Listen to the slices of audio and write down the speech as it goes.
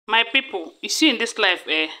My people, you see in this life,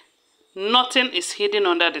 nothing is hidden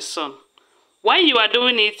under the sun. When you are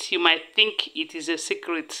doing it, you might think it is a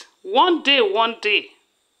secret. One day,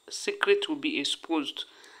 secret will be exposed.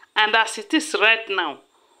 And as it is right now,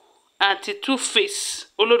 Anty 2face,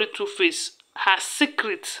 Olori 2face, her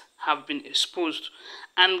secrets have been exposed.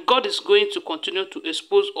 And God is going to continue to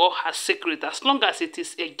expose all her secrets as long as it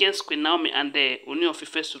is against Queen Naomi and the Ooni of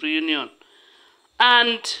Ife's reunion.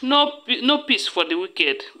 And no peace for the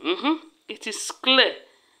wicked. It is clear.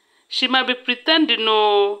 She might be pretending,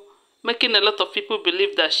 making a lot of people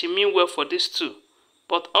believe that she means well for this too.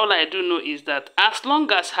 But all I do know is that as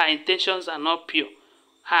long as her intentions are not pure,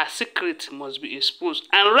 her secret must be exposed.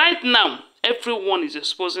 And right now, everyone is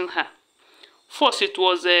exposing her. First, it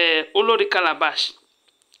was Olori Calabash.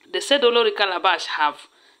 They said Olori Calabash have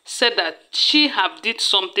said that she have did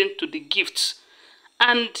something to the gifts.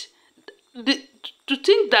 And to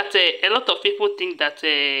think that a lot of people think that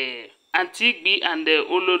Anty Ebira and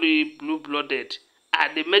Olori blue-blooded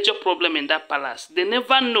are the major problem in that palace. They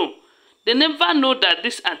never know. They never know that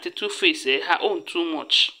this Anty 2face, her own too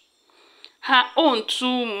much. Her own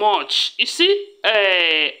too much. You see,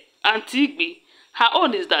 Anty Ebira, her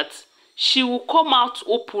own is that she will come out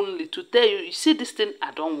openly to tell you, you see this thing,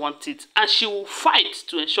 I don't want it. And she will fight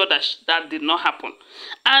to ensure that that did not happen.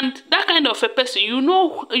 And that kind of a person, you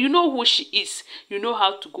know who she is. You know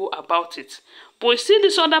how to go about it. But you see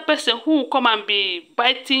this other person who will come and be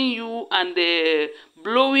biting you and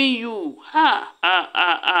blowing you.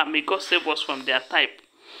 May God save us from their type.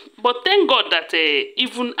 But thank God that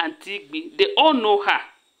even Anty Ebira, they all know her.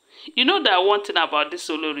 You know that one thing about this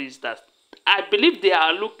Olories is that I believe they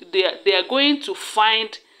are going to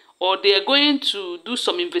find, or they are going to do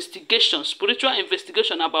some investigation, spiritual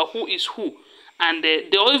investigation about who is who, and they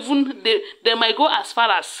might go as far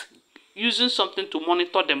as using something to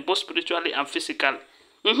monitor them both spiritually and physically.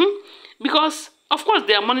 Because of course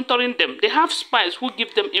they are monitoring them. They have spies who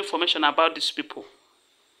give them information about these people.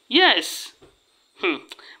 Yes.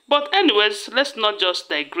 But anyways, let's not just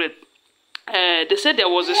digress. They said there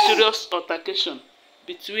was a serious altercation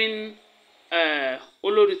between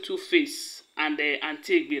Olori 2face and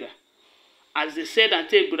Anty Ebira. As they said,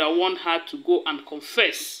 Anty Ebira warned her to go and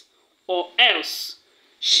confess, or else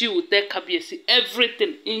she will tell KABIEYESI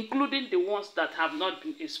everything, including the ones that have not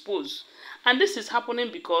been exposed. And this is happening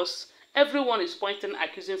because everyone is pointing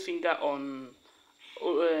accusing finger on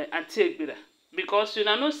Anty Ebira. Because you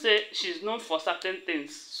know say she's known for certain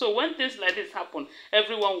things. So when things like this happen,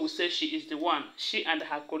 everyone will say she is the one. She and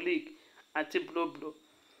her colleague, Anty Blow.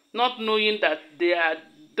 Not knowing that they are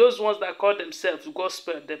those ones that call themselves, God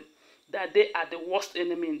spare them, that they are the worst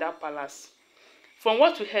enemy in that palace. From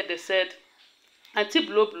what we heard, they said Anty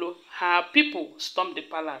Blow, her people stormed the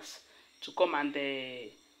palace to come and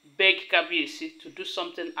beg KABIEYESI to do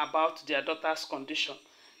something about their daughter's condition.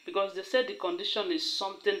 Because they said the condition is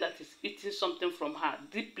something that is eating something from her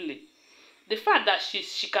deeply. The fact that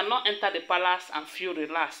she cannot enter the palace and feel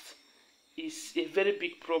relaxed is a very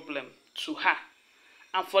big problem to her.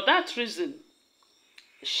 And for that reason,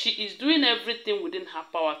 she is doing everything within her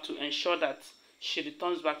power to ensure that she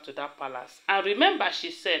returns back to that palace. And remember,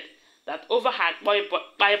 she said that over her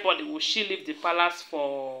body will she leave the palace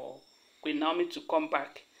for Queen Naomi to come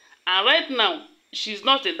back. And right now, she's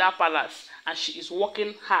not in that palace, and she is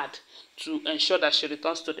working hard to ensure that she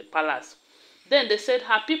returns to the palace. Then they said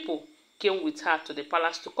her people came with her to the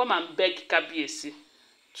palace to come and beg KABIEYESI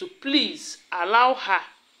to please allow her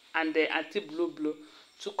and the Anty Blow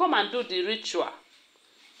to come and do the ritual.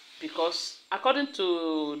 Because according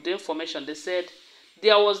to the information, they said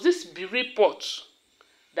there was this bereaved pot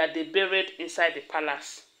that they buried inside the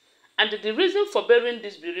palace. And the reason for burying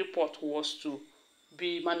this bereaved pot was to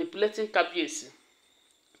be manipulating KABIEYESI,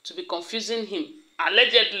 to be confusing him,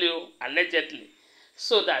 allegedly,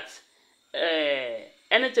 so that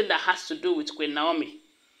anything that has to do with Queen Naomi,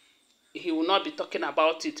 he will not be talking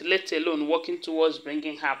about it, let alone working towards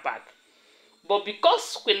bringing her back. But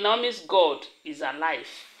because Queen Naomi's God is alive,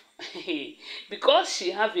 because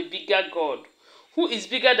she has a bigger God, who is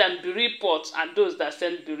bigger than bereaved pots and those that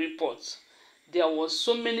send bereaved pots, there was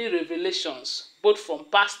so many revelations, both from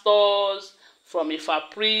pastors, from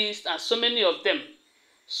Ifa priests, and so many of them.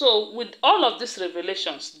 So with all of these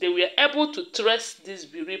revelations, they were able to trace this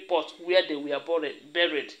bereaved pot where they were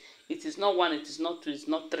buried. It is not one, it is not two, it is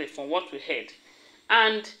not three, from what we heard.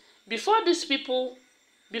 And before these people,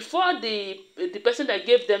 before the person that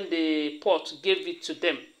gave them the pot gave it to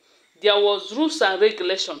them, there was rules and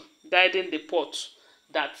regulation guiding the pot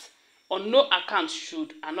that on no account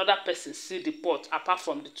should another person see the pot apart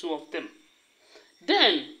from the two of them.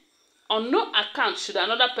 Then, on no account should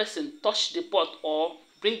another person touch the pot or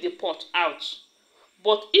bring the pot out.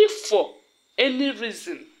 But if for any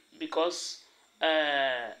reason, because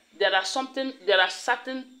there are certain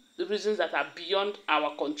reasons that are beyond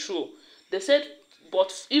our control, they said,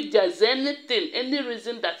 but if there is any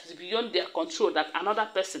reason that is beyond their control, that another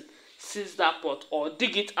person sees that pot or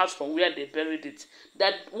dig it out from where they buried it,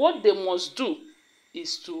 that what they must do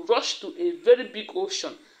is to rush to a very big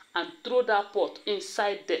ocean and throw that pot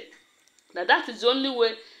inside there. Now that is the only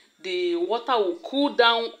way the water will cool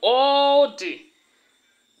down all the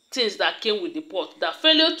things that came with the pot. That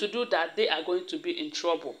failure to do that, they are going to be in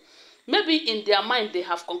trouble. Maybe in their mind they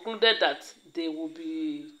have concluded that they will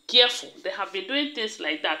be careful. They have been doing things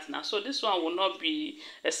like that now, so this one will not be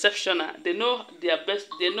exceptional. They know their best.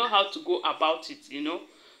 They know how to go about it, you know.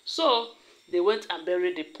 So they went and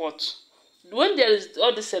buried the pot. When there is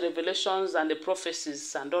all these revelations and the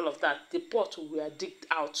prophecies and all of that, the pot were digged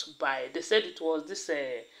out by, they said it was this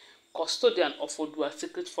custodian of Odua's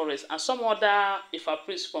secret forest and some other Ifa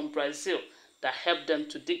priests from Brazil that helped them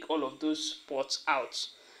to dig all of those pots out.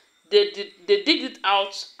 They dig it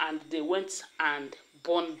out and they went and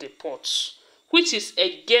burned the pots, which is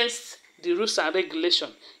against the rules and regulation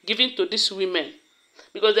given to these women,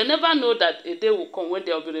 because they never know that a day will come when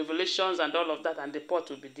there will be revelations and all of that, and the pot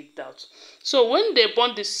will be digged out. So when they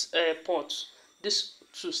burned this pot, this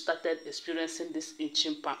two started experiencing this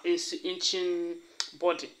inching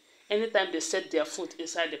body. Anytime they set their foot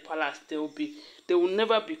inside the palace, they will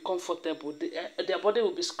never be comfortable. Their body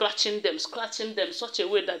will be scratching them such a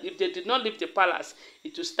way that if they did not leave the palace,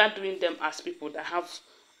 it will start doing them as people that have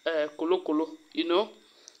kolo, you know.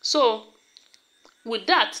 So with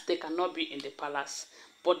that, they cannot be in the palace.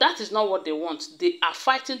 But that is not what they want. They are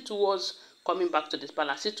fighting towards coming back to the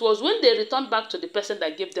palace. It was when they returned back to the person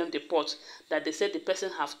that gave them the pot that they said the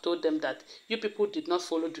person have told them that you people did not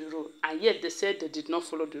follow the rule, and yet they said they did not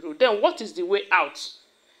follow the rule. Then what is the way out?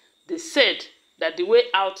 They said that the way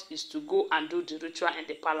out is to go and do the ritual in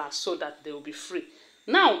the palace so that they will be free.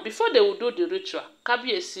 Now, before they will do the ritual,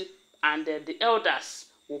 Kabiyesi and the elders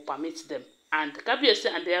will permit them, and Kabiyesi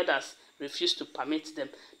and the elders refused to permit them.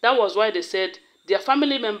 That was why they said their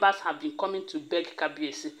family members have been coming to beg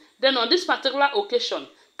Kabiyesi. Then on this particular occasion,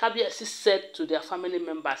 Kabiyesi said to their family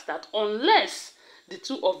members that unless the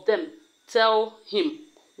two of them tell him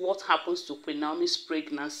what happens to Queen Naomi's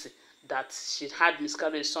pregnancy, that she had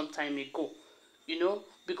miscarriage some time ago, you know,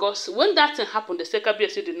 because when that thing happened, they said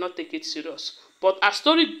Kabiyesi did not take it serious. But as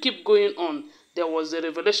story keep going on, there was a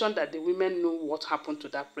revelation that the women knew what happened to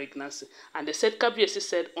that pregnancy. And they said, Kabiyesi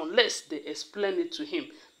said, unless they explain it to him,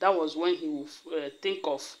 that was when he would think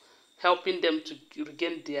of helping them to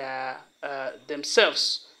regain their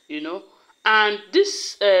themselves, you know. And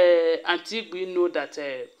this Anty Ebira know that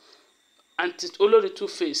Olori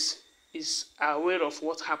 2face is aware of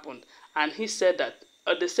what happened. And he said that,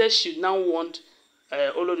 they said she now want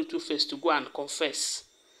Olori 2face to go and confess.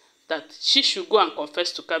 That she should go and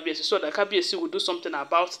confess to Kabiyesi so that Kabiyesi will do something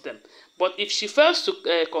about them. But if she fails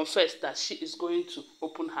to confess, that she is going to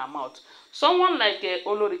open her mouth. Someone like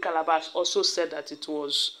Olori Calabash also said that it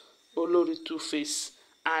was Olori 2face.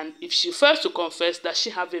 And if she fails to confess, that she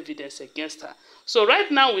have evidence against her. So right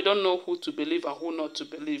now, we don't know who to believe and who not to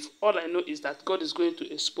believe. All I know is that God is going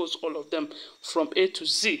to expose all of them from A to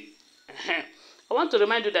Z. I want to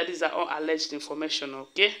remind you that these are all alleged information,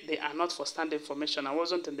 okay? They are not for stand information. I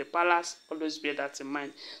wasn't in the palace. Always bear that in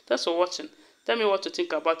mind. Thanks for watching. Tell me what you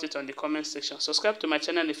think about it on the comment section. Subscribe to my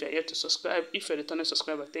channel if you're yet to subscribe. If you're a returning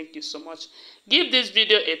subscriber, thank you so much. Give this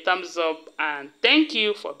video a thumbs up and thank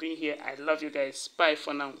you for being here. I love you guys. Bye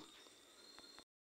for now.